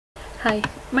Hi,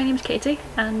 my name's Katie,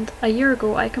 and a year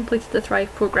ago I completed the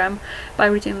Thrive programme by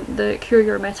reading the Cure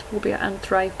Your Emetophobia and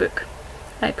Thrive book.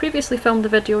 I previously filmed a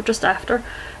video just after,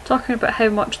 talking about how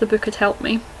much the book had helped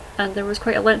me, and there was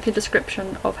quite a lengthy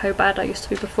description of how bad I used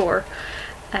to be before,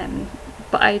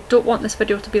 but I don't want this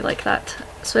video to be like that.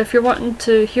 So if you're wanting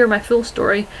to hear my full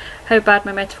story, how bad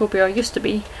my emetophobia used to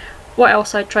be, what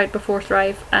else I'd tried before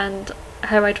Thrive, and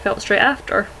how I'd felt straight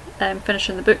after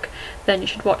finishing the book, then you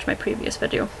should watch my previous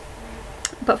video.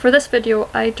 But for this video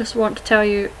I just want to tell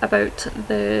you about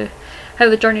how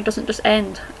the journey doesn't just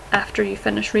end after you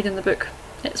finish reading the book.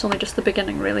 It's only just the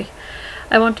beginning, really.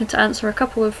 I wanted to answer a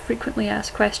couple of frequently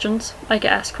asked questions. I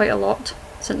get asked quite a lot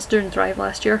since doing Thrive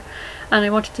last year, and I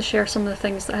wanted to share some of the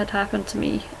things that had happened to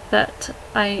me that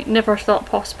I never thought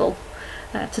possible,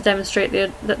 to demonstrate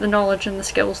that the knowledge and the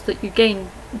skills that you gain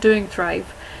doing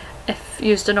Thrive, if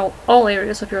used in all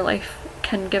areas of your life,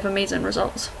 can give amazing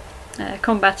results.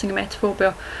 Combating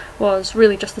emetophobia was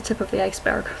really just the tip of the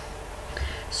iceberg.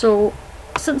 So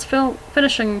since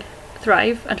finishing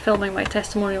Thrive and filming my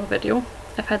testimonial video,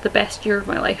 I've had the best year of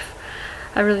my life.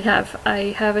 I really have.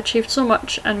 I have achieved so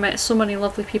much and met so many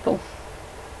lovely people.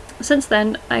 Since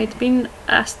then, I'd been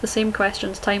asked the same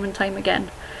questions time and time again.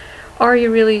 Are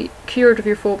you really cured of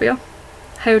your phobia?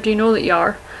 How do you know that you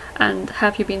are? And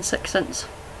have you been sick since?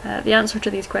 The answer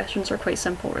to these questions are quite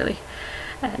simple, really.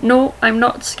 No, I'm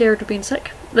not scared of being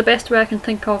sick. The best way I can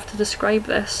think of to describe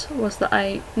this was that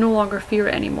I no longer fear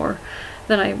it anymore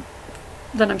than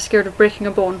I'm scared of breaking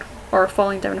a bone or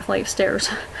falling down a flight of stairs.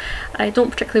 I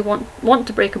don't particularly want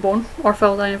to break a bone or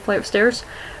fall down a flight of stairs,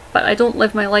 but I don't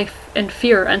live my life in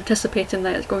fear anticipating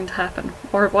that it's going to happen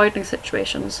or avoiding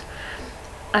situations.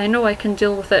 I know I can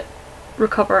deal with it,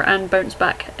 recover and bounce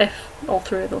back if all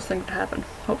three of those things happen.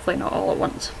 Hopefully not all at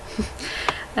once.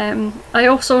 I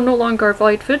also no longer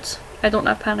avoid foods. I don't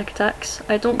have panic attacks.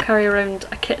 I don't carry around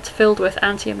a kit filled with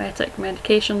anti-emetic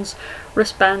medications,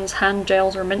 wristbands, hand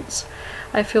gels or mints.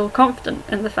 I feel confident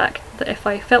in the fact that if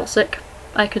I felt sick,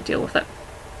 I could deal with it.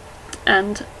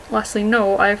 And lastly,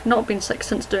 no, I've not been sick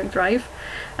since doing Thrive.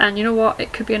 And you know what,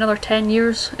 it could be another 10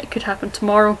 years, it could happen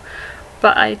tomorrow,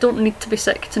 but I don't need to be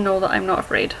sick to know that I'm not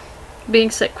afraid.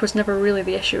 Being sick was never really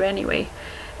the issue anyway.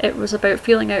 It was about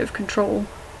feeling out of control,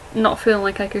 not feeling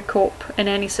like I could cope in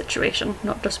any situation,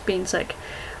 not just being sick,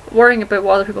 worrying about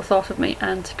what other people thought of me,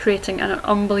 and creating an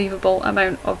unbelievable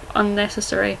amount of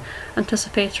unnecessary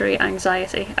anticipatory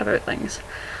anxiety about things.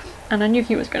 And I knew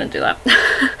he was going to do that.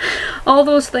 All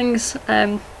those things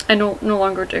I no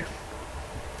longer do.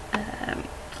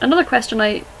 Another question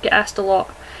I get asked a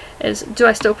lot is, do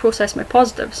I still process my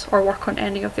positives or work on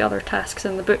any of the other tasks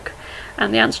in the book?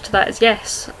 And the answer to that is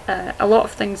yes. A lot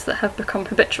of things that have become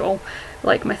habitual,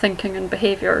 like my thinking and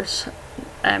behaviours,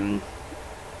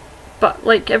 but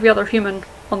like every other human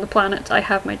on the planet, I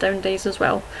have my down days as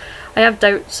well. I have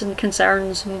doubts and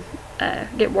concerns and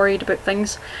get worried about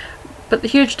things, but the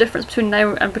huge difference between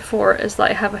now and before is that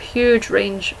I have a huge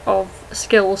range of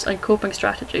skills and coping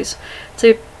strategies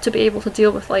to be able to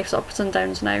deal with life's ups and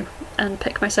downs now and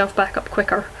pick myself back up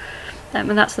quicker, and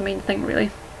that's the main thing, really.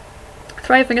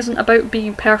 Thriving isn't about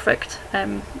being perfect.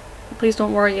 Please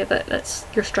don't worry that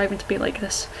you're striving to be like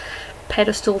this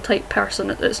pedestal type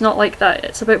person. It's not like that.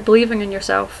 It's about believing in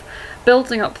yourself,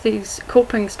 building up these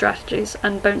coping strategies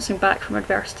and bouncing back from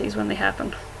adversities when they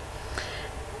happen.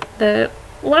 The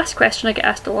last question I get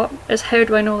asked a lot is, how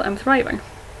do I know that I'm thriving?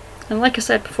 And like I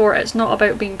said before, it's not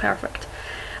about being perfect.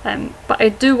 But I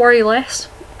do worry less,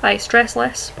 I stress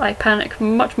less, I panic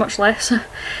much less,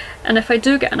 and if I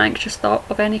do get an anxious thought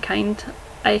of any kind,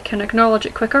 I can acknowledge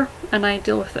it quicker and I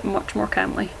deal with it much more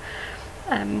calmly.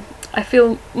 I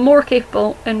feel more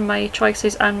capable in my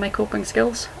choices and my coping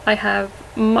skills. I have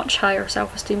much higher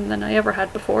self-esteem than I ever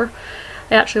had before.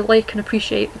 I actually like and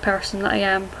appreciate the person that I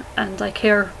am, and I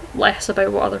care less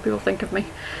about what other people think of me.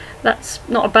 That's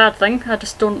not a bad thing.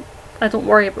 I don't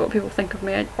worry about what people think of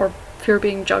me or fear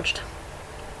being judged.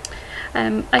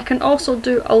 I can also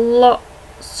do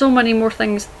so many more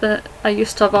things that I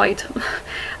used to avoid,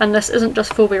 and this isn't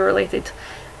just phobia related.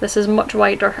 This is much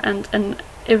wider and in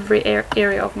every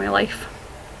area of my life,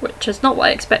 which is not what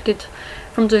I expected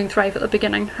from doing Thrive at the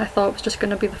beginning. I thought it was just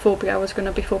going to be the phobia I was going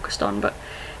to be focused on, but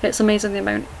it's amazing the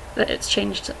amount that it's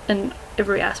changed in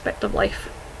every aspect of life.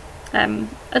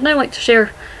 I'd now like to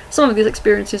share some of these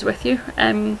experiences with you,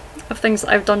 of things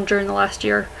that I've done during the last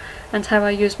year and how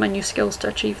I used my new skills to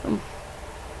achieve them.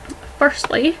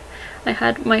 Firstly, I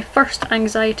had my first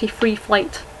anxiety-free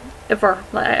flight that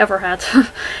I ever had,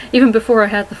 even before I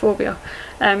had the phobia.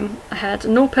 I had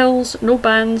no pills, no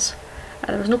bands,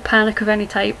 There was no panic of any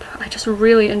type. I just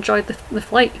really enjoyed the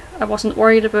flight. I wasn't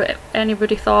worried about what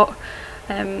anybody thought.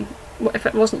 If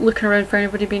it wasn't looking around for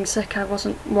anybody being sick, I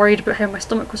wasn't worried about how my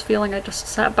stomach was feeling. I just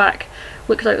sat back,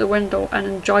 looked out the window and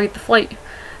enjoyed the flight.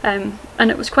 And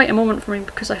it was quite a moment for me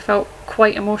because I felt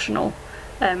quite emotional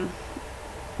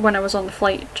when I was on the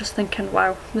flight, just thinking,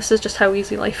 wow, this is just how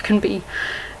easy life can be.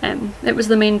 It was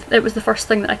the first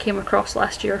thing that I came across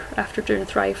last year after doing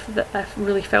Thrive that I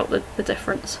really felt the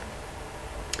difference.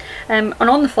 And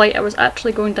on the flight I was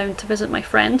actually going down to visit my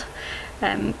friend,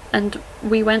 and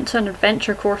we went to an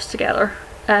adventure course together,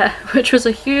 which was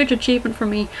a huge achievement for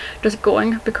me just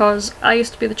going, because I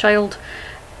used to be the child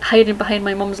hiding behind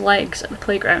my mum's legs at the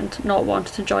playground, not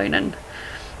wanting to join in.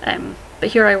 But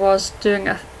here I was doing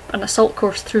an assault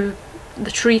course through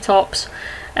the treetops,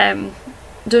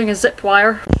 doing a zip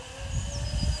wire.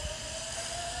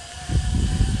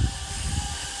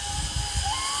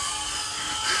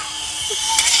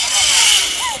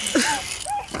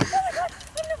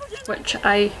 Which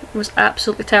I was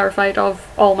absolutely terrified of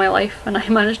all my life, and I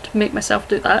managed to make myself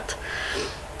do that.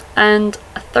 And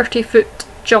a 30-foot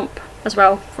jump as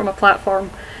well from a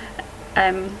platform.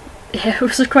 Yeah, it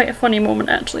was quite a funny moment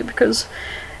actually, because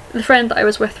the friend that I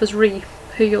was with was Ree,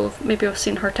 who you'll maybe have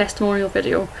seen her testimonial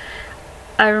video.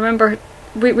 I remember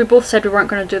we both said we weren't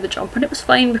going to do the jump, and it was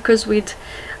fine because we'd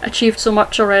achieved so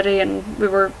much already, and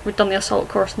we'd done the assault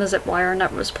course and the zip wire, and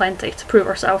that was plenty to prove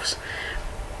ourselves.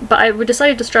 But we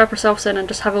decided to strap ourselves in and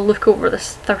just have a look over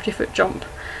this 30-foot jump,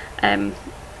 and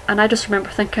I just remember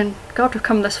thinking, God, we've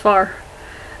come this far.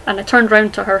 And I turned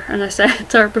round to her and I said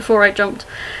to her before I jumped,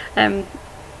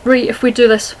 Ree, if we do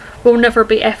this, we'll never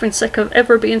be effing sick of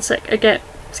ever being sick again,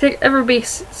 ever be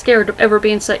scared of ever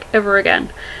being sick ever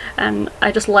again. And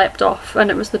I just leapt off,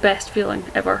 and it was the best feeling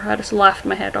ever. I just laughed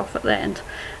my head off at the end,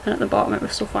 and at the bottom it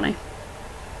was so funny.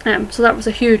 So that was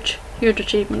a huge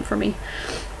achievement for me.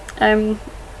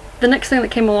 The next thing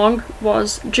that came along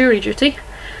was jury duty.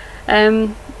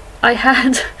 I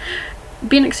had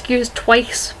been excused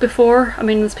twice before. I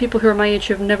mean, there's people who are my age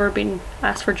who have never been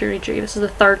asked for jury duty. This is the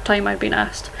third time I've been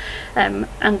asked. And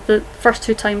the first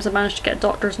 2 times I managed to get a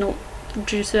doctor's note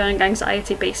due to an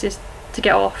anxiety basis to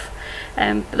get off.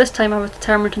 But this time I was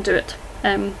determined to do it.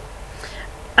 And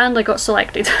I got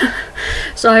selected.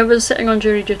 So I was sitting on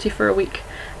jury duty for a week,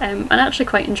 and actually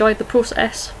quite enjoyed the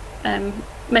process.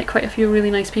 Met quite a few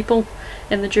really nice people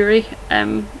in the jury,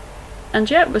 and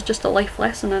yeah, it was just a life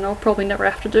lesson, and I'll probably never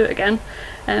have to do it again,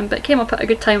 but it came up at a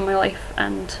good time in my life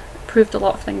and proved a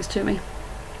lot of things to me.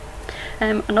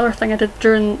 Another thing I did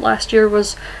during last year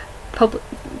was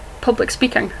public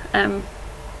speaking.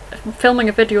 Filming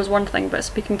a video is one thing, but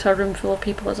speaking to a room full of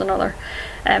people is another,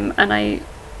 and I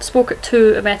spoke at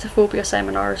 2 emetophobia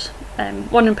seminars,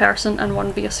 one in person and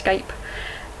one via Skype.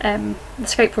 The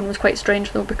Skype one was quite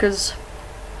strange though, because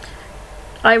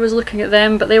I was looking at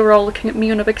them but they were all looking at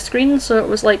me on a big screen, so it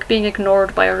was like being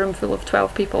ignored by a room full of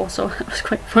 12 people, so it was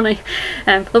quite funny,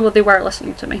 although they were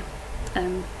listening to me.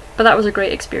 But that was a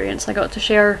great experience. I got to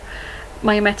share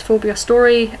my emetophobia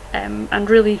story, and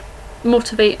really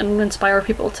motivate and inspire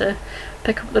people to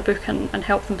pick up the book and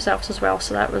help themselves as well,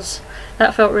 so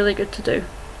that felt really good to do,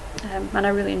 and I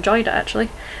really enjoyed it actually.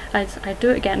 I'd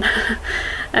do it again.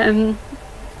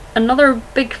 Another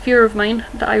big fear of mine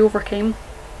that I overcame,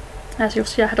 as you'll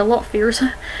see I had a lot of fears,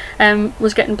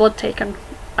 was getting blood taken.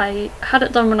 I had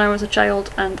it done when I was a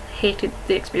child and hated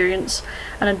the experience,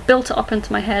 and I'd built it up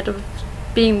into my head of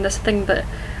being this thing that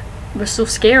was so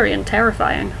scary and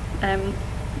terrifying.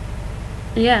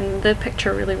 Yeah, and the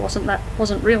picture really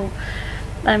wasn't real.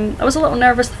 I was a little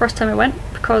nervous the first time I went,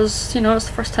 because, you know, it was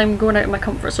the first time going out of my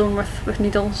comfort zone with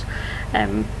needles,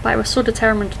 but I was so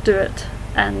determined to do it,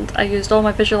 and I used all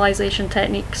my visualization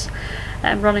techniques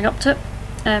running up to it,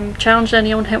 challenged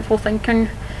any unhelpful thinking,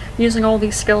 using all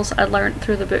these skills that I'd learnt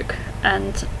through the book,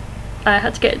 and I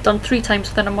had to get it done 3 times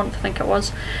within a month, I think it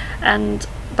was, and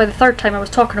by the 3rd time I was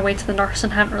talking away to the nurse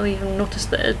and hadn't really even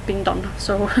noticed that it had been done,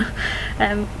 so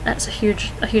that's a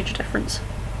huge difference.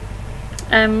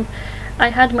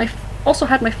 I also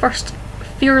had my first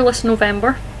Fearless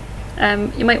November.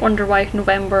 You might wonder why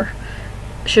November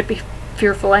should be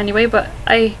fearful anyway, but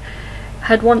I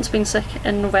had once been sick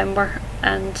in November,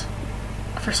 and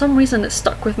for some reason it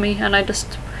stuck with me, and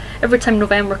every time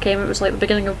November came it was like the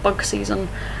beginning of bug season,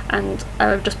 and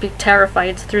I would just be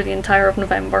terrified through the entire of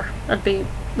November.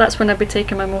 That's when I'd be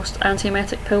taking my most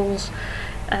antiemetic pills,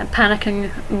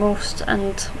 panicking most,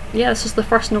 and yeah, this is the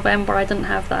first November I didn't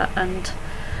have that, and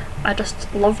I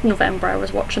just loved November. I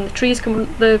was watching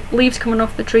the leaves coming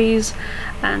off the trees,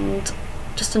 and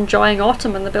just enjoying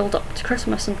autumn and the build up to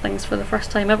Christmas and things for the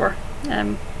first time ever.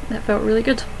 It felt really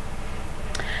good.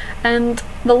 And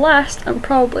the last and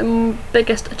probably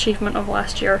biggest achievement of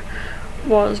last year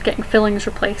was getting fillings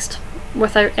replaced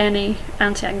without any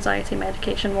anti-anxiety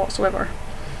medication whatsoever.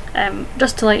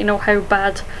 Just to let you know how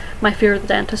bad my fear of the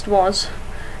dentist was,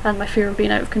 and my fear of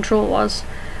being out of control was,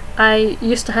 I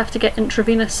used to have to get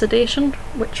intravenous sedation,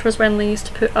 which was when they used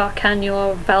to put a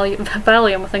cannula of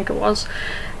Valium, I think it was,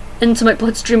 into my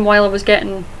bloodstream while I was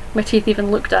getting my teeth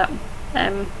even looked at.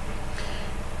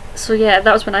 So yeah,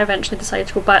 that was when I eventually decided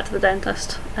to go back to the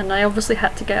dentist, and I obviously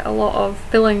had to get a lot of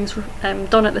fillings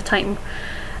done at the time.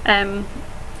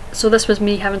 So this was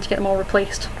me having to get them all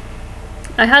replaced.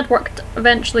 I had worked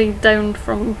eventually down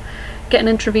from getting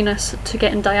intravenous to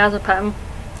getting diazepam,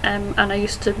 and I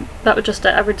used to, that was just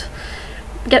it, I would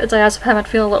get the diazepam, I'd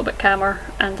feel a little bit calmer,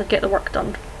 and I'd get the work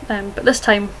done. But this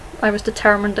time I was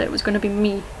determined that it was going to be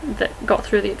me that got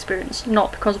through the experience,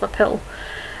 not because of a pill.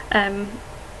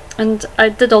 And I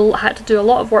had to do a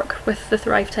lot of work with the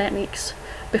Thrive techniques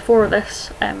before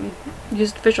this,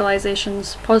 used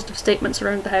visualizations, positive statements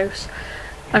around the house,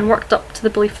 and worked up to the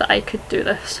belief that I could do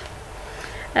this.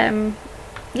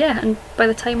 Yeah, and by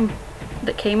the time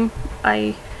that came,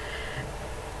 I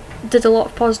did a lot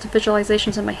of positive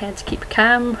visualizations in my head to keep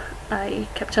calm. I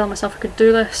kept telling myself I could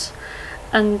do this,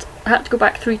 and I had to go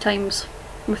back 3 times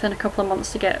within a couple of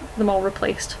months to get them all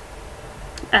replaced.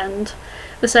 And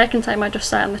the second time I just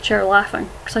sat in the chair laughing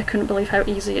because I couldn't believe how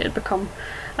easy it had become,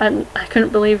 and I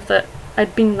couldn't believe that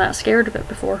I'd been that scared of it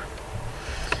before.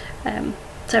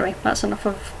 So anyway, that's enough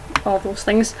of all those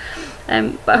things.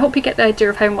 But I hope you get the idea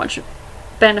of how much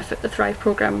benefit the Thrive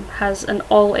programme has in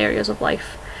all areas of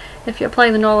life. If you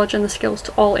apply the knowledge and the skills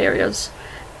to all areas,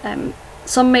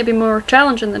 some may be more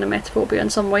challenging than emetophobia in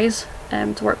some ways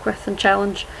to work with and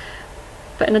challenge,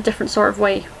 but in a different sort of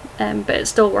way. But it's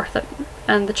still worth it,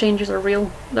 and the changes are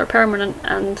real, they're permanent,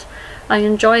 and I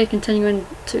enjoy continuing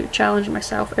to challenge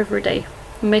myself every day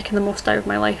and making the most out of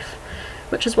my life,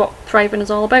 which is what thriving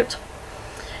is all about.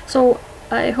 So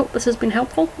I hope this has been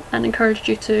helpful and encouraged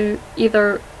you to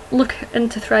either look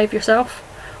into Thrive yourself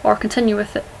or continue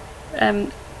with it.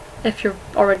 If you're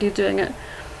already doing it,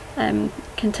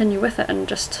 continue with it, and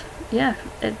just, yeah,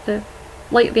 the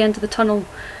light at the end of the tunnel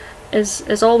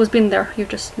is always been there, you've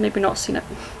just maybe not seen it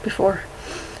before.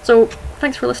 So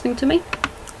thanks for listening to me,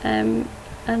 and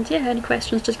yeah, any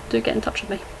questions, just do get in touch with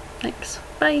me. Thanks,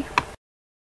 bye.